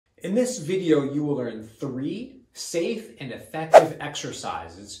In this video, you will learn 3 safe and effective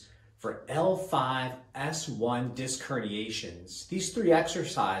exercises for L5-S1 disc herniations. These 3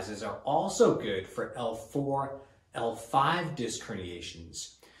 exercises are also good for L4-L5 disc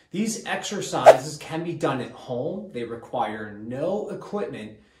herniations. These exercises can be done at home. They require no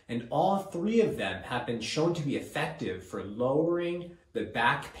equipment, and all 3 of them have been shown to be effective for lowering the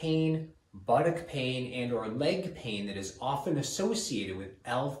back pain, buttock pain, and or leg pain that is often associated with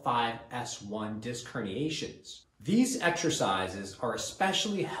L5-S1 disc herniations. These exercises are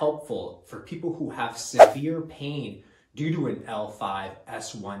especially helpful for people who have severe pain due to an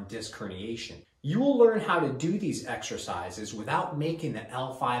L5-S1 disc herniation. You will learn how to do these exercises without making the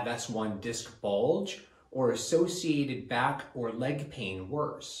L5-S1 disc bulge or associated back or leg pain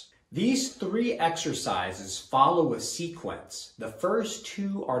worse. These 3 exercises follow a sequence. The first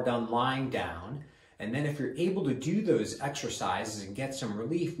 2 are done lying down, and then if you're able to do those exercises and get some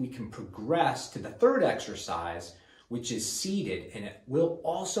relief, we can progress to the 3rd exercise, which is seated, and it will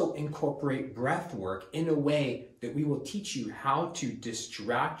also incorporate breath work in a way that we will teach you how to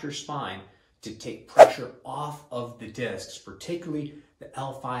distract your spine to take pressure off of the discs, particularly the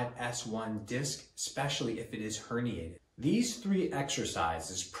L5-S1 disc, especially if it is herniated. These 3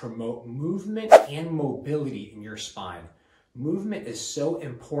 exercises promote movement and mobility in your spine. Movement is so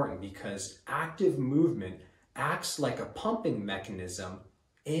important because active movement acts like a pumping mechanism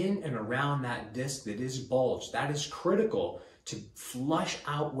in and around that disc that is bulged. That is critical to flush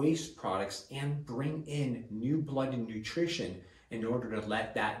out waste products and bring in new blood and nutrition in order to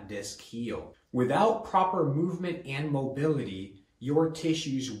let that disc heal. Without proper movement and mobility, your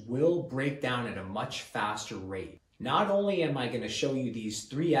tissues will break down at a much faster rate. Not only am I going to show you these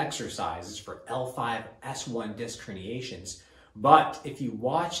 3 exercises for L5-S1 disc herniations, but if you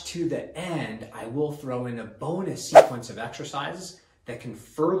watch to the end, I will throw in a bonus sequence of exercises that can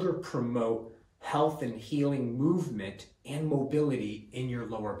further promote health and healing movement and mobility in your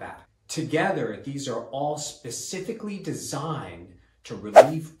lower back. Together, these are all specifically designed to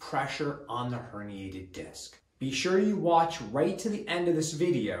relieve pressure on the herniated disc. Be sure you watch right to the end of this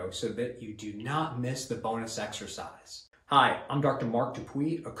video so that you do not miss the bonus exercise. Hi, I'm Dr. Marc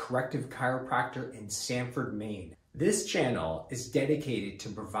Dupuis, a corrective chiropractor in Sanford, Maine. This channel is dedicated to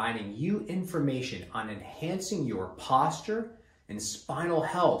providing you information on enhancing your posture and spinal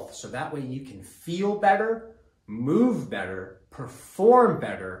health so that way you can feel better, move better, perform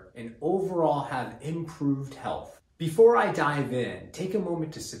better, and overall have improved health. Before I dive in, take a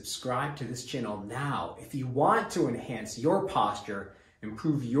moment to subscribe to this channel now if you want to enhance your posture,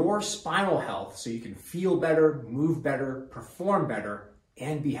 improve your spinal health so you can feel better, move better, perform better,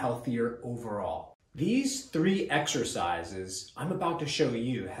 and be healthier overall. These 3 exercises I'm about to show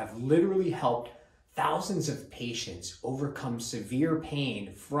you have literally helped thousands of patients overcome severe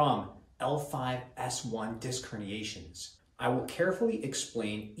pain from L5-S1 disc herniations. I will carefully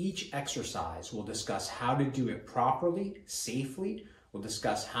explain each exercise. We'll discuss how to do it properly, safely. We'll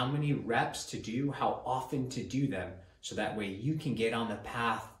discuss how many reps to do, how often to do them, so that way you can get on the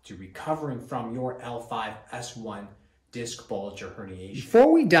path to recovering from your L5-S1 disc bulge or herniation.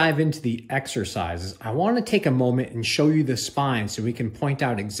 Before we dive into the exercises, I want to take a moment and show you the spine so we can point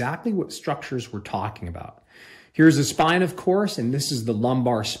out exactly what structures we're talking about. Here's the spine, of course, and this is the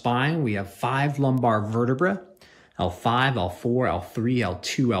lumbar spine. We have 5 lumbar vertebrae. L5, L4, L3,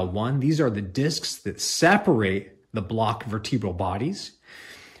 L2, L1. These are the discs that separate the block vertebral bodies.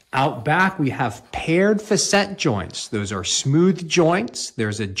 Out back, we have paired facet joints. Those are smooth joints.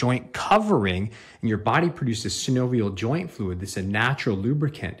 There's a joint covering, and your body produces synovial joint fluid. This is a natural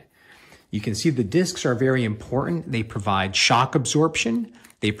lubricant. You can see the discs are very important. They provide shock absorption.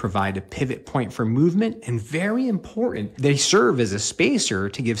 They provide a pivot point for movement, and very important, they serve as a spacer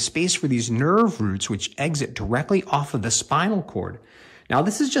to give space for these nerve roots which exit directly off of the spinal cord. Now,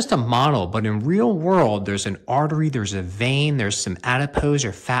 this is just a model, but in real world, there's an artery, there's a vein, there's some adipose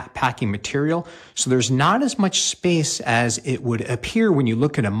or fat packing material, so there's not as much space as it would appear when you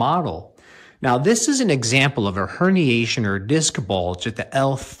look at a model. Now, this is an example of a herniation or disc bulge at the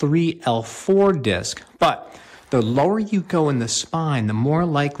L3-L4 disc, but the lower you go in the spine, the more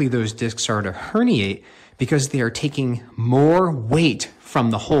likely those discs are to herniate because they are taking more weight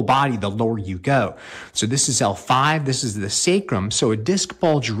from the whole body the lower you go. So this is L5, this is the sacrum. So a disc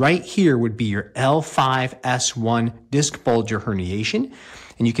bulge right here would be your L5-S1 disc bulge or herniation.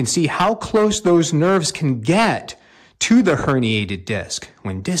 And you can see how close those nerves can get to the herniated disc.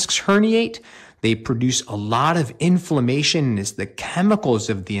 When discs herniate, they produce a lot of inflammation, and it's the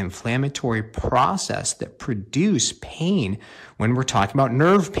chemicals of the inflammatory process that produce pain when we're talking about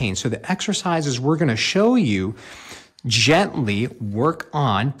nerve pain. So the exercises we're going to show you gently work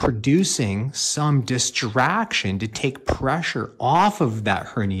on producing some distraction to take pressure off of that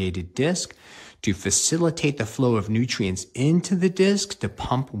herniated disc, to facilitate the flow of nutrients into the disc, to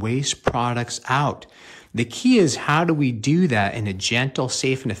pump waste products out. The key is, how do we do that in a gentle,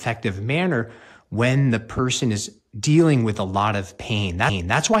 safe, and effective manner when the person is dealing with a lot of pain?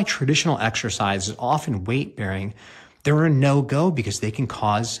 That's why traditional exercises, often weight bearing, they're a no-go, because they can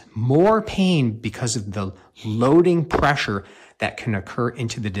cause more pain because of the loading pressure that can occur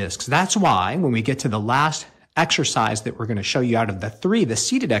into the discs. That's why when we get to the last exercise that we're going to show you out of the three, the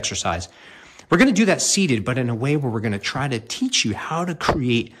seated exercise, we're going to do that seated, but in a way where we're going to try to teach you how to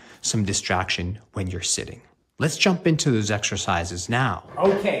create some distraction when you're sitting. Let's jump into those exercises now.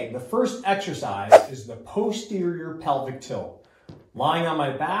 Okay, the first exercise is the posterior pelvic tilt. Lying on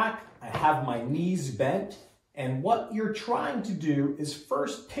my back, I have my knees bent, and what you're trying to do is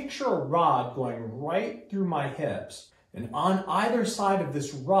first picture a rod going right through my hips. And on either side of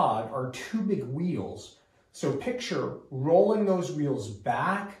this rod are two big wheels. So picture rolling those wheels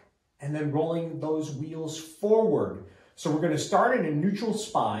back and then rolling those wheels forward. So we're going to start in a neutral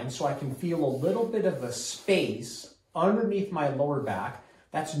spine so I can feel a little bit of a space underneath my lower back.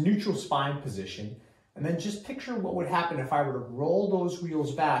 That's neutral spine position. And then just picture what would happen if I were to roll those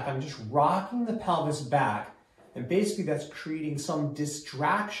wheels back. I'm just rocking the pelvis back, and basically that's creating some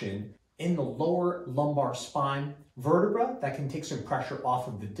distraction in the lower lumbar spine vertebra that can take some pressure off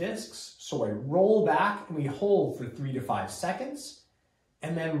of the discs. So I roll back and we hold for 3 to 5 seconds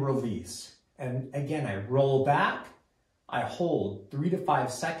and then release. And again, I roll back, I hold 3 to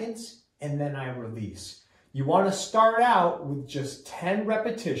 5 seconds, and then I release. You want to start out with just 10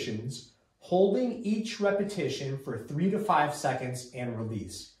 repetitions, holding each repetition for 3 to 5 seconds and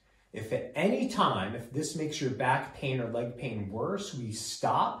release. If at any time, if this makes your back pain or leg pain worse, we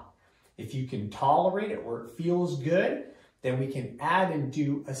stop. If you can tolerate it or it feels good, then we can add and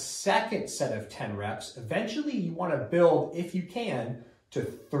do a second set of 10 reps. Eventually, you want to build, if you can, to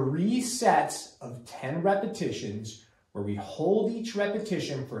 3 sets of 10 repetitions where we hold each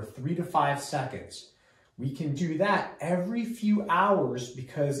repetition for 3 to 5 seconds. We can do that every few hours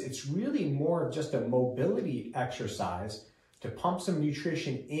because it's really more of just a mobility exercise to pump some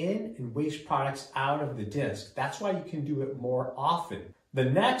nutrition in and waste products out of the disc. That's why you can do it more often. The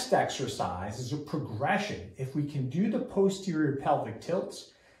next exercise is a progression. If we can do the posterior pelvic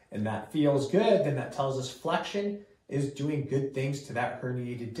tilts and that feels good, then that tells us flexion is doing good things to that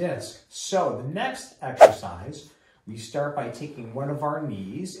herniated disc. So the next exercise, we start by taking one of our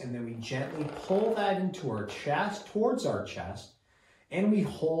knees and then we gently pull that into our chest, towards our chest, and we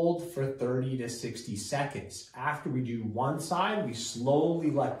hold for 30 to 60 seconds. After we do one side, we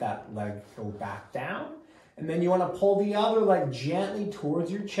slowly let that leg go back down. And then you want to pull the other leg gently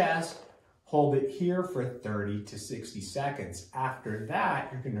towards your chest, hold it here for 30 to 60 seconds. After that,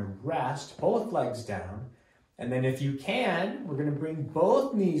 you're going to rest both legs down. And then if you can, we're going to bring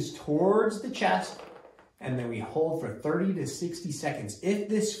both knees towards the chest, and then we hold for 30 to 60 seconds. If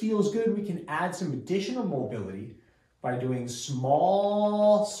this feels good, we can add some additional mobility by doing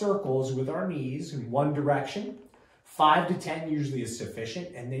small circles with our knees in one direction. 5 to 10 usually is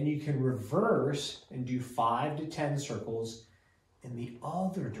sufficient, and then you can reverse and do 5 to 10 circles in the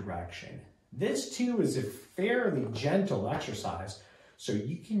other direction. This too is a fairly gentle exercise, so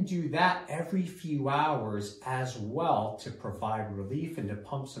you can do that every few hours as well to provide relief and to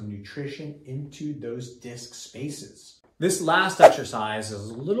pump some nutrition into those disc spaces. This last exercise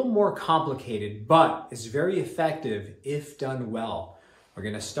is a little more complicated, but is very effective if done well. We're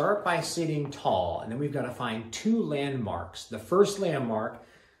going to start by sitting tall, and then we've got to find 2 landmarks. The first landmark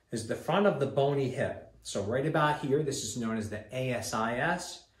is the front of the bony hip. So right about here, this is known as the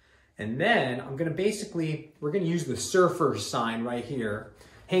ASIS. And then we're going to use the surfer sign right here,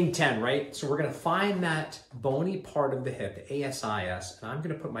 hang 10, right? So we're going to find that bony part of the hip, the ASIS, and I'm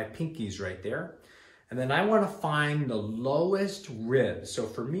going to put my pinkies right there. And then I want to find the lowest rib. So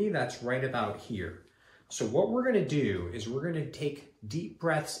for me, that's right about here. So what we're going to do is we're going to take deep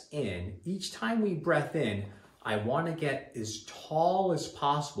breaths in. Each time we breath in, I want to get as tall as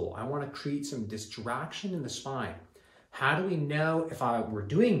possible. I want to create some distraction in the spine. How do we know if we're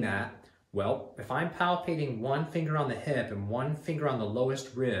doing that? Well, if I'm palpating one finger on the hip and one finger on the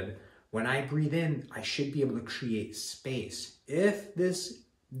lowest rib, when I breathe in, I should be able to create space. If this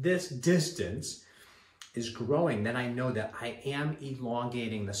distance is growing, then I know that I am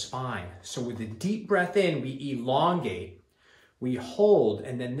elongating the spine. So with the deep breath in, we elongate, we hold,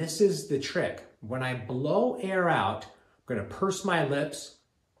 and then this is the trick. When I blow air out, I'm going to purse my lips,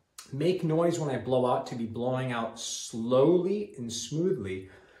 make noise when I blow out to be blowing out slowly and smoothly.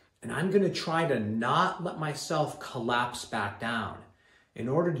 And I'm gonna try to not let myself collapse back down. In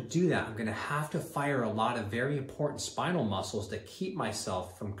order to do that, I'm gonna have to fire a lot of very important spinal muscles that keep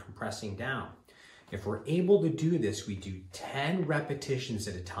myself from compressing down. If we're able to do this, we do 10 repetitions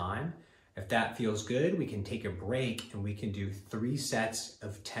at a time. If that feels good, we can take a break and we can do 3 sets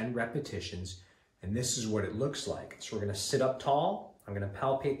of 10 repetitions. And this is what it looks like. So we're gonna sit up tall. I'm gonna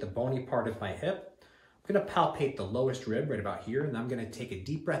palpate the bony part of my hip. I'm gonna palpate the lowest rib right about here, and I'm gonna take a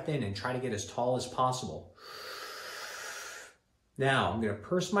deep breath in and try to get as tall as possible. Now, I'm gonna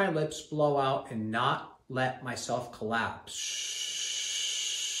purse my lips, blow out, and not let myself collapse.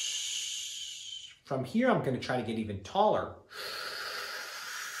 From here, I'm gonna try to get even taller.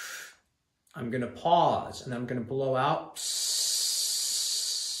 I'm gonna pause, and I'm gonna blow out.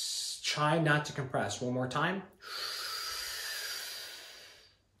 Try not to compress. One more time.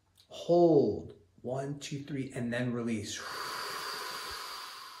 Hold. 1, 2, 3, and then release.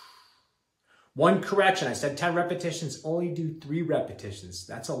 One correction, I said 10 repetitions, only do 3 repetitions.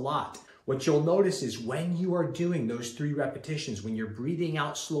 That's a lot. What you'll notice is when you are doing those 3 repetitions, when you're breathing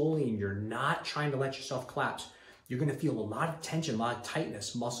out slowly and you're not trying to let yourself collapse, you're gonna feel a lot of tension, a lot of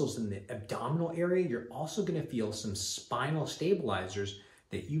tightness, muscles in the abdominal area. You're also gonna feel some spinal stabilizers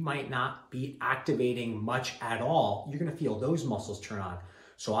that you might not be activating much at all. You're gonna feel those muscles turn on.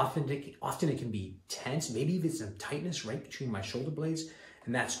 So often it can be tense, maybe even some tightness right between my shoulder blades.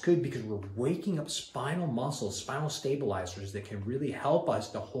 And that's good because we're waking up spinal muscles, spinal stabilizers that can really help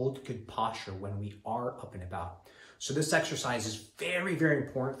us to hold good posture when we are up and about. So this exercise is very, very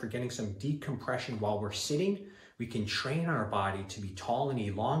important for getting some decompression while we're sitting. We can train our body to be tall and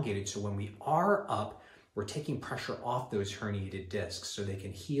elongated. So when we are up, we're taking pressure off those herniated discs so they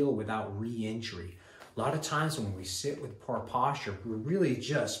can heal without re-injury. A lot of times when we sit with poor posture, we're really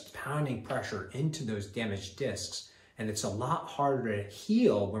just pounding pressure into those damaged discs. And it's a lot harder to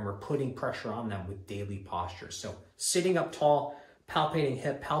heal when we're putting pressure on them with daily posture. So sitting up tall, palpating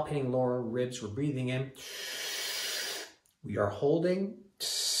hip, palpating lower ribs, we're breathing in. We are holding,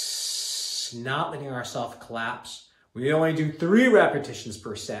 not letting ourselves collapse. We only do 3 repetitions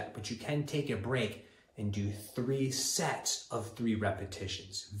per set, but you can take a break and do 3 sets of 3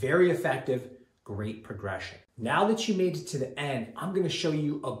 repetitions. Very effective. Great progression. Now that you made it to the end, I'm going to show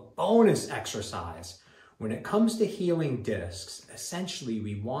you a bonus exercise. When it comes to healing discs, essentially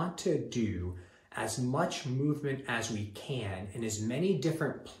we want to do as much movement as we can in as many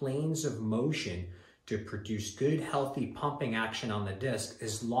different planes of motion to produce good, healthy pumping action on the disc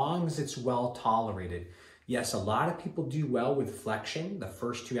as long as it's well tolerated. Yes, a lot of people do well with flexion, the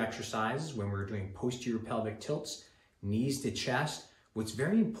first 2 exercises when we're doing posterior pelvic tilts, knees to chest. What's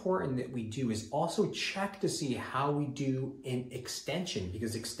very important that we do is also check to see how we do in extension,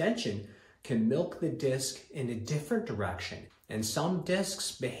 because extension can milk the disc in a different direction. And some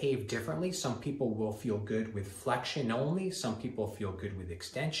discs behave differently. Some people will feel good with flexion only. Some people feel good with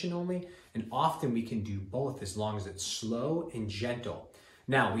extension only. And often we can do both as long as it's slow and gentle.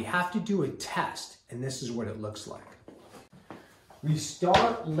 Now we have to do a test, and this is what it looks like. We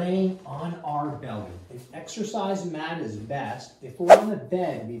start laying on our belly. An exercise mat is best. If we're on the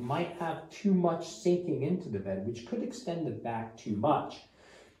bed, we might have too much sinking into the bed, which could extend the back too much.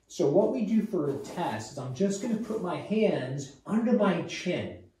 So what we do for a test is I'm just going to put my hands under my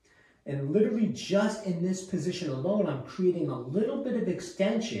chin. And literally just in this position alone, I'm creating a little bit of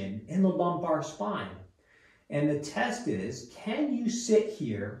extension in the lumbar spine. And the test is, can you sit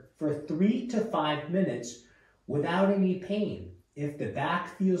here for 3 to 5 minutes without any pain? If the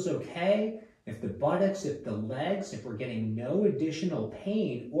back feels okay, if the buttocks, if the legs, if we're getting no additional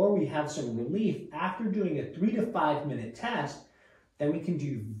pain, or we have some relief after doing a 3 to 5 minute test, then we can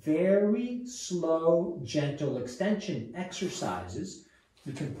do very slow, gentle extension exercises.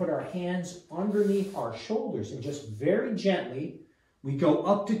 We can put our hands underneath our shoulders and just very gently, we go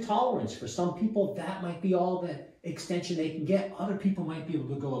up to tolerance. For some people, that might be all the extension they can get. Other people might be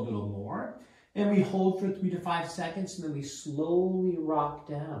able to go a little more. And we hold for 3 to 5 seconds, and then we slowly rock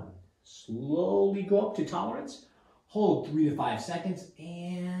down. Slowly go up to tolerance, hold 3 to 5 seconds,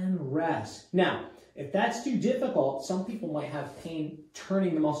 and rest. Now, if that's too difficult, some people might have pain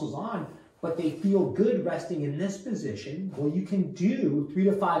turning the muscles on, but they feel good resting in this position. Well, you can do 3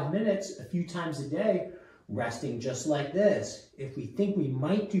 to 5 minutes a few times a day, resting just like this. If we think we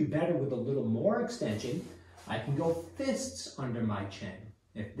might do better with a little more extension, I can go fists under my chin.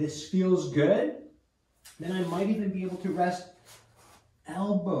 If this feels good, then I might even be able to rest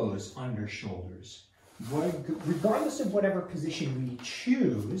elbows under shoulders. Regardless of whatever position we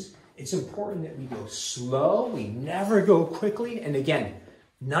choose, it's important that we go slow, we never go quickly. And again,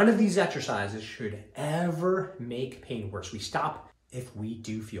 none of these exercises should ever make pain worse. We stop if we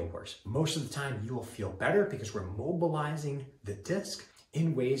do feel worse. Most of the time you will feel better because we're mobilizing the disc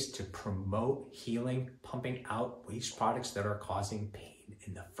in ways to promote healing, pumping out waste products that are causing pain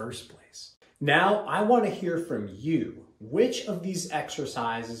in the first place. Now, I want to hear from you. Which of these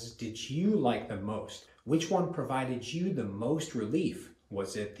exercises did you like the most? Which one provided you the most relief?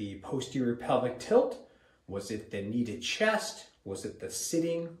 Was it the posterior pelvic tilt? Was it the knee to chest? Was it the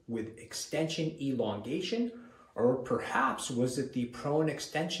sitting with extension elongation? Or perhaps was it the prone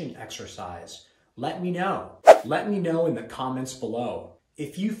extension exercise? Let me know. Let me know in the comments below.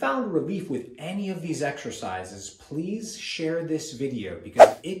 If you found relief with any of these exercises, please share this video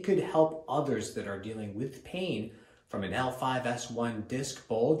because it could help others that are dealing with pain from an L5-S1 disc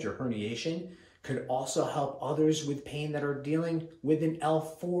bulge or herniation. Could also help others with pain that are dealing with an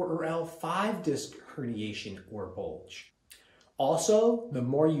L4 or L5 disc herniation or bulge. Also, the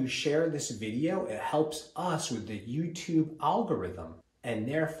more you share this video, it helps us with the YouTube algorithm, and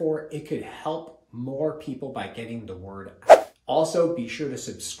therefore it could help more people by getting the word out. Also, be sure to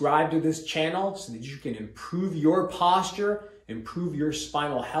subscribe to this channel so that you can improve your posture, improve your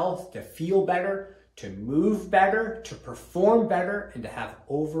spinal health, to feel better, to move better, to perform better, and to have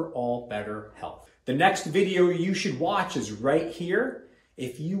overall better health. The next video you should watch is right here.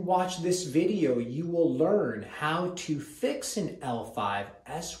 If you watch this video, you will learn how to fix an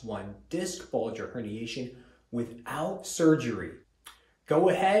L5-S1 disc bulge or herniation without surgery. Go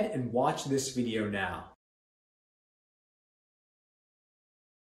ahead and watch this video now.